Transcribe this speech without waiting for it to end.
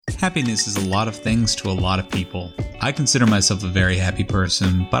Happiness is a lot of things to a lot of people. I consider myself a very happy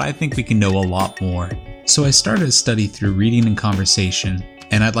person, but I think we can know a lot more. So I started a study through reading and conversation,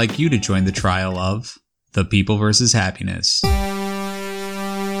 and I'd like you to join the trial of The People versus Happiness.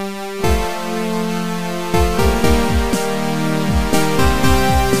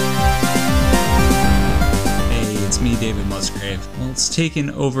 Me, David Musgrave. Well, it's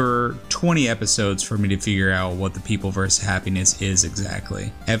taken over 20 episodes for me to figure out what the people versus happiness is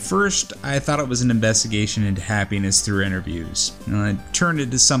exactly. At first, I thought it was an investigation into happiness through interviews. It turned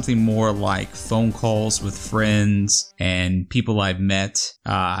into something more like phone calls with friends and people I've met.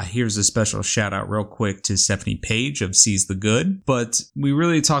 Here's a special shout out real quick to Stephanie Page of Sees the Good. But we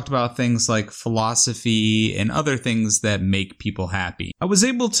really talked about things like philosophy and other things that make people happy. I was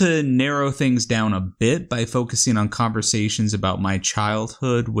able to narrow things down a bit by focusing on conversations about my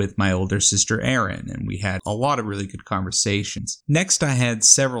childhood with my older sister Erin, and we had a lot of really good conversations. Next, I had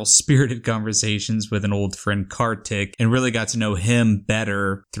several spirited conversations with an old friend Kartik, and really got to know him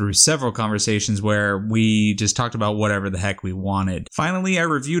better through several conversations where we just talked about whatever the heck we wanted. Finally, I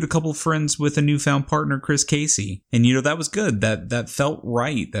reviewed a couple friends with a newfound partner, Chris Casey, and that was good. That felt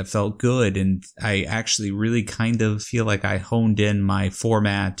right. That felt good, and I actually really kind of feel like I honed in my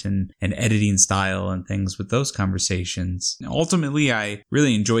format and editing style and things with those conversations. Ultimately, I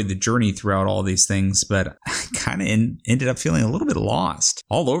really enjoyed the journey throughout all these things, but I kind of ended up feeling a little bit lost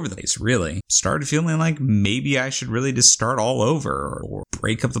all over the place, really. Started feeling like maybe I should really just start all over or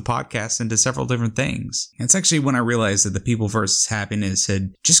break up the podcast into several different things. And it's actually when I realized that the people versus happiness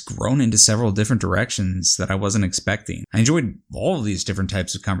had just grown into several different directions that I wasn't expecting. I enjoyed all of these different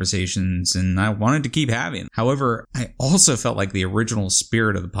types of conversations, and I wanted to keep having. However, I also felt like the original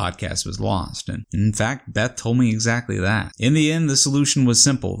spirit of the podcast was lost. And in fact, Beth told me exactly that. In the end, the solution was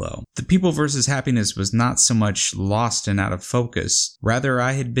simple, though. The people versus happiness was not so much lost and out of focus. Rather,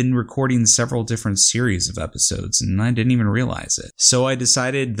 I had been recording several different series of episodes, and I didn't even realize it. So I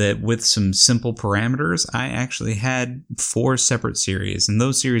decided that with some simple parameters, I actually had 4 separate series, and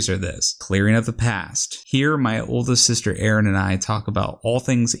those series are this: Clearing Up the Past. Here, my oldest sister Erin and I talk about all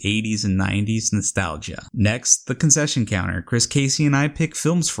things 80s and 90s nostalgia. Next, The Concession Counter. Chris Casey and I pick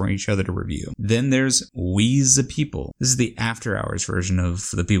films for each other to review. Then there's We's the People. This is the after hours version of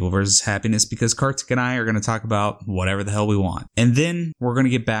the people versus happiness, because Kartik and I are going to talk about whatever the hell we want. And then we're going to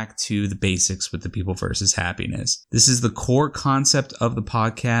get back to the basics with the people versus happiness. This is the core concept of the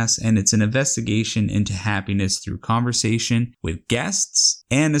podcast, and it's an investigation into happiness through conversation with guests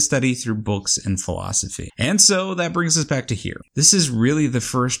and a study through books and philosophy. And so that brings us back to here. This is really the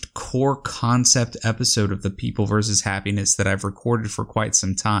first core concept episode of the people versus happiness that I've recorded for quite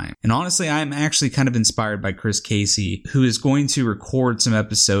some time. And honestly, I'm actually kind of inspired by Chris Casey, who is going to record some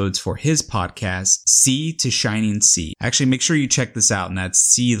episodes for his podcast, Sea to Shining Sea. Actually, make sure you check this out, and that's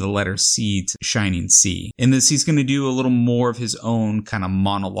C, the letter C to Shining Sea. In this, he's going to do a little more of his own kind of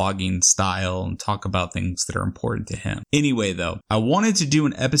monologuing style and talk about things that are important to him. Anyway, though, I wanted to do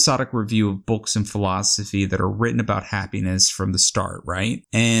an episodic review of books and philosophy that are written about happiness from the start, right?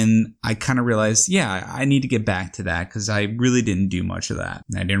 And I kind of realized, I need to get back to that, because I really didn't do much of that.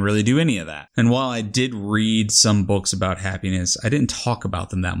 I didn't really do any of that. And while I did read some books about happiness, I didn't talk about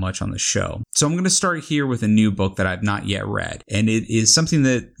them that much on the show. So I'm going to start here with a new book that I've not yet read, and it is something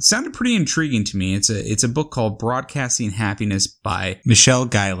that sounded pretty intriguing to me. It's a book called Broadcasting Happiness by Michelle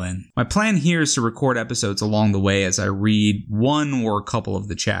Guyland. My plan here is to record episodes along the way as I read one or a couple of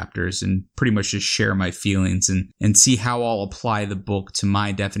the chapters and pretty much just share my feelings and see how I'll apply the book to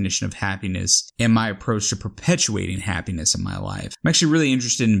my definition of happiness and my approach to perpetuating happiness in my life. I'm actually really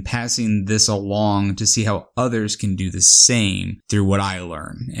interested in passing this along to see how others can do the same through what I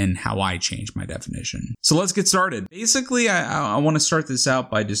learn and how I change my definition. So let's get started. Basically, I want to start this out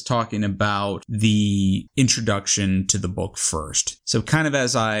by just talking about the introduction to the book first. So kind of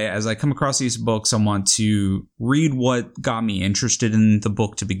as I come across these books, I want to read what got me interested in the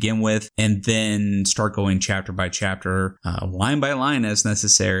book to begin with, and then start going chapter by chapter, line by line as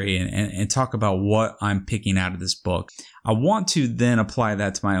necessary, and talk about what I'm picking out of this book. I want to then apply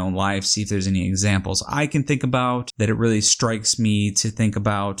that to my own life, see if there's any examples I can think about that it really strikes me to think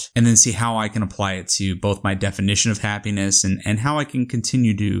about, and then see how I can apply it to both my definition of happiness and how I can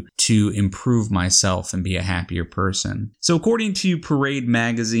continue to improve myself and be a happier person. So according to Parade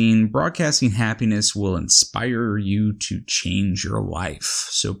Magazine, broadcasting happiness will inspire you to change your life.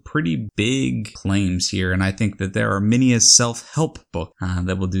 So pretty big claims here, and I think that there are many a self-help book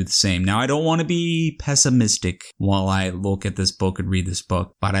that will do the same. Now, I don't want to be pessimistic while I look at this book and read this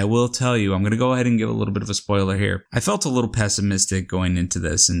book, but I will tell you, I'm going to go ahead and give a little bit of a spoiler here. I felt a little pessimistic going into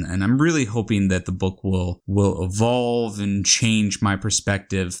this, and I'm really hoping that the book will evolve and change my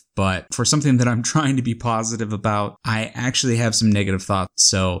perspective but for something that I'm trying to be positive about, I actually have some negative thoughts.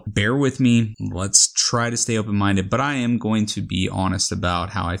 So bear with me. Let's try to stay open-minded, but I am going to be honest about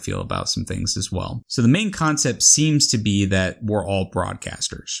how I feel about some things as well. So the main concept seems to be that we're all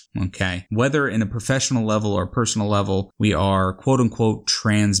broadcasters, okay? Whether in a professional level or personal level, we are quote unquote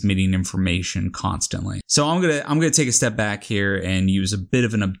transmitting information constantly. So I'm going to take a step back here and use a bit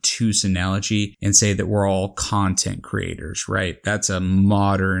of an obtuse analogy and say that we're all content creators, right? That's a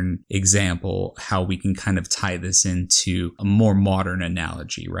modern example how we can kind of tie this into a more modern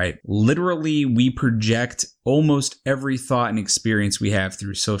analogy, right? Literally, we project almost every thought and experience we have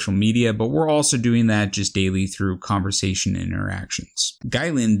through social media, but we're also doing that just daily through conversation and interactions.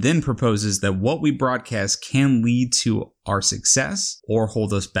 Guyland then proposes that what we broadcast can lead to our success or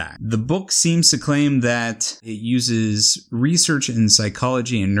hold us back. The book seems to claim that it uses research in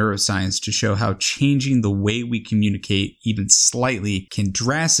psychology and neuroscience to show how changing the way we communicate even slightly can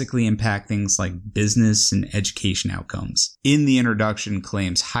drastically impact things like business and education outcomes. In the introduction,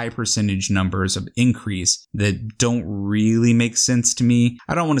 claims high percentage numbers of increase that don't really make sense to me.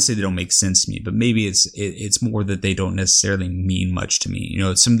 I don't want to say they don't make sense to me, but maybe it's more that they don't necessarily mean much to me. You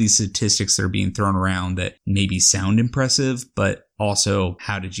know, some of these statistics that are being thrown around that maybe sound impressive, but also,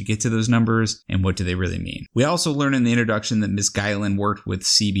 how did you get to those numbers and what do they really mean? We also learn in the introduction that Ms. Guyland worked with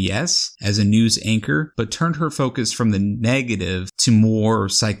CBS as a news anchor, but turned her focus from the negative to more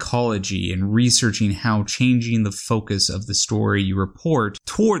psychology and researching how changing the focus of the story you report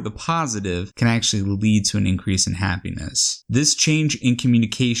toward the positive can actually lead to an increase in happiness. This change in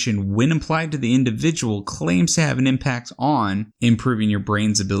communication, when applied to the individual, claims to have an impact on improving your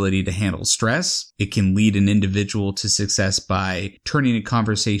brain's ability to handle stress. It can lead an individual to success by turning a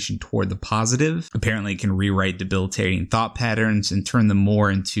conversation toward the positive. Apparently, it can rewrite debilitating thought patterns and turn them more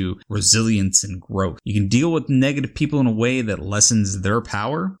into resilience and growth. You can deal with negative people in a way that lessens their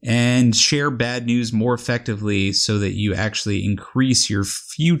power and share bad news more effectively so that you actually increase your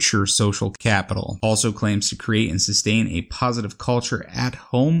future social capital. Also claims to create and sustain a positive culture at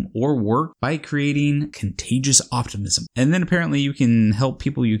home or work by creating contagious optimism. And then apparently you can help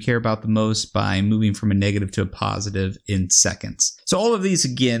people you care about the most by moving from a negative to a positive in seconds. So all of these,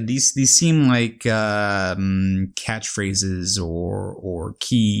 again, these seem like catchphrases or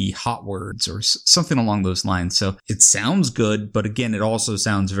key hot words or something along those lines. So it sounds good, but again, it also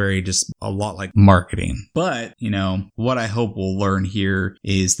sounds very just a lot like marketing. But, you know, what I hope we'll learn here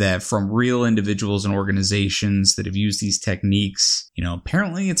is that from real individuals and organizations that have used these techniques, you know,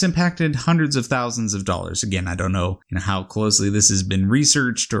 apparently it's impacted hundreds of thousands of dollars. Again, I don't know, how closely this has been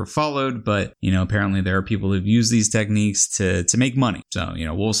researched or followed, but, apparently there are people who've used these techniques to make money. So,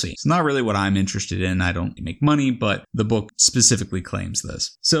 we'll see. It's not really what I'm interested in. I don't make money, but the book specifically claims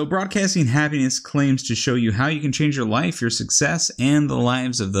this. So Broadcasting Happiness claims to show you how you can change your life, your success, and the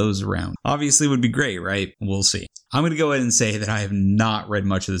lives of those around. Obviously, it would be great, right? We'll see. I'm going to go ahead and say that I have not read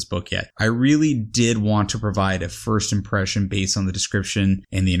much of this book yet. I really did want to provide a first impression based on the description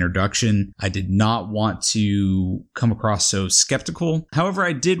and the introduction. I did not want to come across so skeptical. However,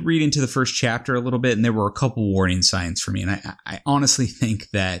 I did read into the first chapter a little bit, and there were a couple warning signs for me. And I honestly think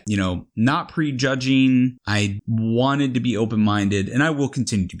that, not prejudging, I wanted to be open-minded, and I will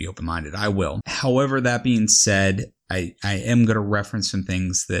continue to be open-minded. I will. However, that being said, I am going to reference some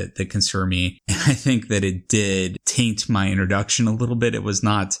things that concern me. And I think that it did taint my introduction a little bit. It was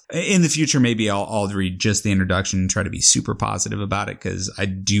not, in the future, maybe I'll read just the introduction and try to be super positive about it, because I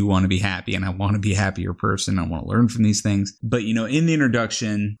do want to be happy and I want to be a happier person. I want to learn from these things. But, in the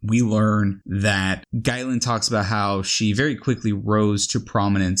introduction, we learn that Guyland talks about how she very quickly rose to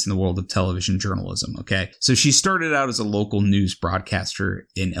prominence in the world of television journalism. Okay. So she started out as a local news broadcaster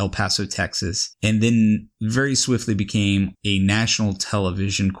in El Paso, Texas, and then very swiftly became a national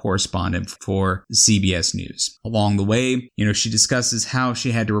television correspondent for CBS News. Along the way, she discusses how she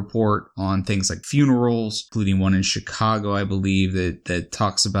had to report on things like funerals, including one in Chicago, I believe, that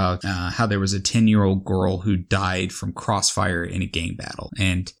talks about how there was a 10-year-old girl who died from crossfire in a gang battle.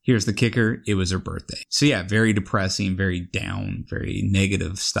 And here's the kicker, it was her birthday. So yeah, very depressing, very down, very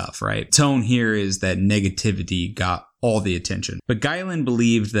negative stuff, right? Tone here is that negativity got all the attention. But Guyland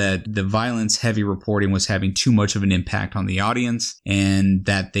believed that the violence-heavy reporting was having too much of an impact on the audience and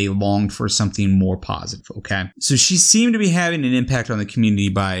that they longed for something more positive, okay? So she seemed to be having an impact on the community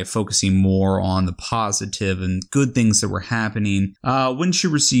by focusing more on the positive and good things that were happening when she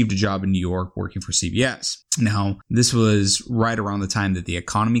received a job in New York working for CBS. Now, this was right around the time that the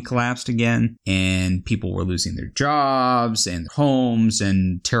economy collapsed again, and people were losing their jobs and homes,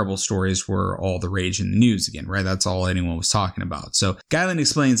 and terrible stories were all the rage in the news again, right? That's all anyone was talking about. So Guyland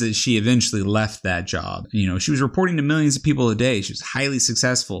explains that she eventually left that job. She was reporting to millions of people a day. She was highly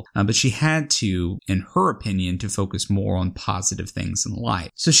successful, but she had to, in her opinion, to focus more on positive things in life.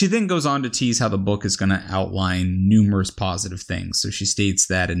 So she then goes on to tease how the book is going to outline numerous positive things. So she states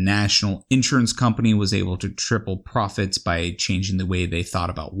that a national insurance company was able to triple profits by changing the way they thought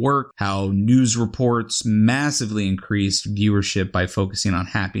about work, how news reports massively increased viewership by focusing on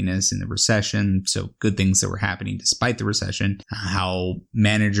happiness in the recession, so good things that were happening despite the recession, how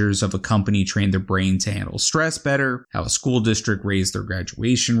managers of a company trained their brain to handle stress better, how a school district raised their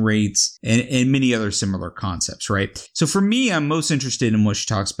graduation rates, and many other similar concepts, right? So for me, I'm most interested in what she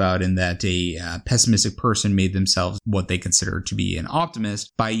talks about in that a pessimistic person made themselves what they consider to be an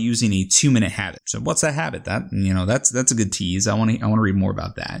optimist by using a 2-minute habit. So what's that habit? That's a good tease. I want to read more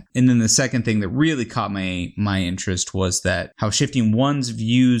about that. And then the second thing that really caught my interest was that how shifting one's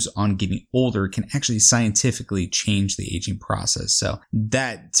views on getting older can actually scientifically change the aging process. So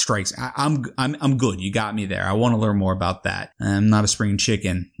that strikes. I'm good. You got me there. I want to learn more about that. I'm not a spring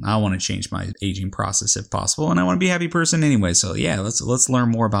chicken. I want to change my aging process if possible, and I want to be a happy person anyway. So yeah, let's learn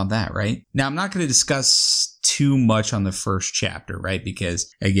more about that, right? Now, I'm not going to discuss too much on the first chapter, right?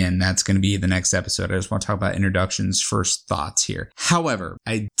 Because again, that's going to be the next episode. I just want to talk about introductions, first thoughts here. However,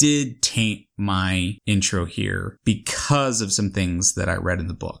 I did taint my intro here because of some things that I read in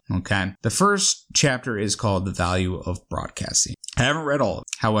the book. Okay. The first chapter is called The Value of Broadcasting. I haven't read all of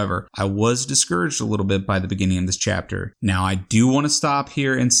it. However, I was discouraged a little bit by the beginning of this chapter. Now, I do want to stop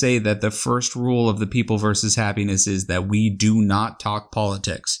here and say that the first rule of the People versus Happiness is that we do not talk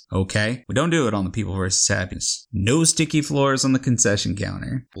politics. Okay? We don't do it on the People versus Happiness. No sticky floors on the concession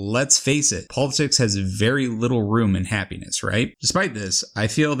counter. Let's face it, politics has very little room in happiness, right? Despite this, I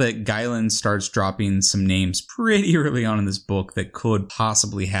feel that Guyland starts dropping some names pretty early on in this book that could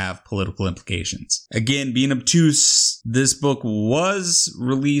possibly have political implications. Again, being obtuse, this book was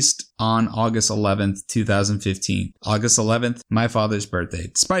released on August 11th, 2015. August 11th, my father's birthday.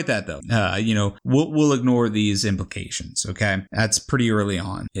 Despite that, though, we'll ignore these implications, okay? That's pretty early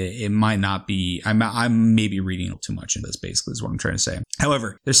on. It might not be, I'm maybe reading too much in this, basically, is what I'm trying to say.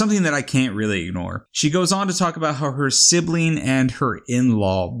 However, there's something that I can't really ignore. She goes on to talk about how her sibling and her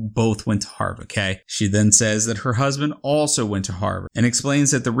in-law both went to Harvard, okay? She then says that her husband also went to Harvard and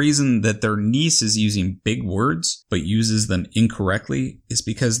explains that the reason that their niece is using big words but uses them incorrectly is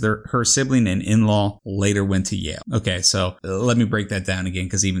because her sibling and in-law later went to Yale. Okay, so let me break that down again,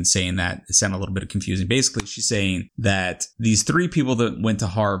 because even saying that, it sounded a little bit confusing. Basically, she's saying that these three people that went to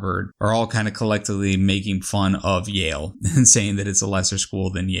Harvard are all kind of collectively making fun of Yale and saying that it's a lesser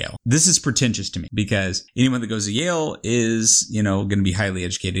school than Yale. This is pretentious to me, because anyone that goes to Yale is, going to be highly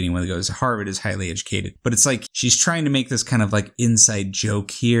educated. Anyone that goes to Harvard is highly educated. But it's like she's trying to make this kind of like inside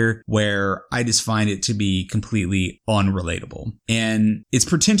joke here, where I just find it to be completely unrelatable. And it's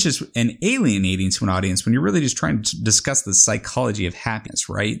pretentious and alienating to an audience when you're really just trying to discuss the psychology of happiness,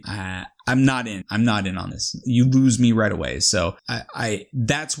 right? I'm not in on this. You lose me right away. So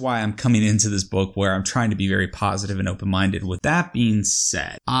that's why I'm coming into this book where I'm trying to be very positive and open-minded. With that being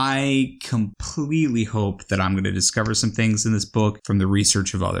said, I completely hope that I'm going to discover some things in this book from the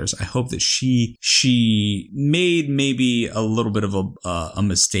research of others. I hope that she made maybe a little bit of a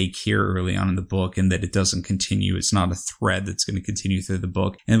mistake here early on in the book, and that it doesn't continue. It's not a thread that's going to continue through the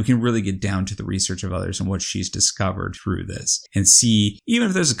book. And we can really get down to the research of others and what she's discovered through this, and see, even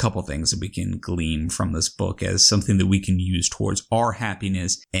if there's a couple things that we can glean from this book as something that we can use towards our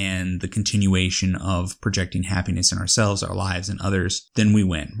happiness and the continuation of projecting happiness in ourselves, our lives, and others, then we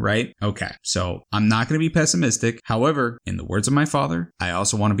win, right? Okay, so I'm not going to be pessimistic. However, in the words of my father, I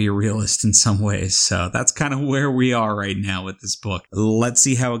also want to be a realist in some ways. So that's kind of where we are right now with this book. Let's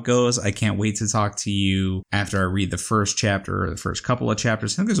see how it goes. I can't wait to talk to you after I read the first chapter or the first couple of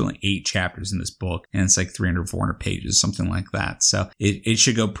chapters. I think there's only 8 chapters in this book, and it's like 300, 400 pages, something like that. So it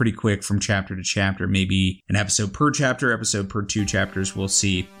should go pretty quick from chapter to chapter, maybe an episode per chapter, episode per 2 chapters. We'll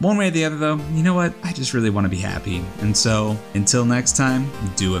see. One way or the other, though, you know what? I just really want to be happy. And so until next time,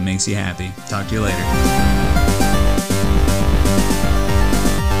 do what makes you happy. Talk to you later.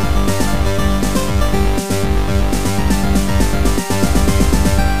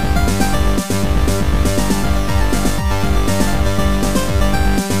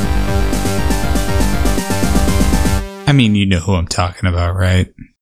 I mean, you know who I'm talking about, right?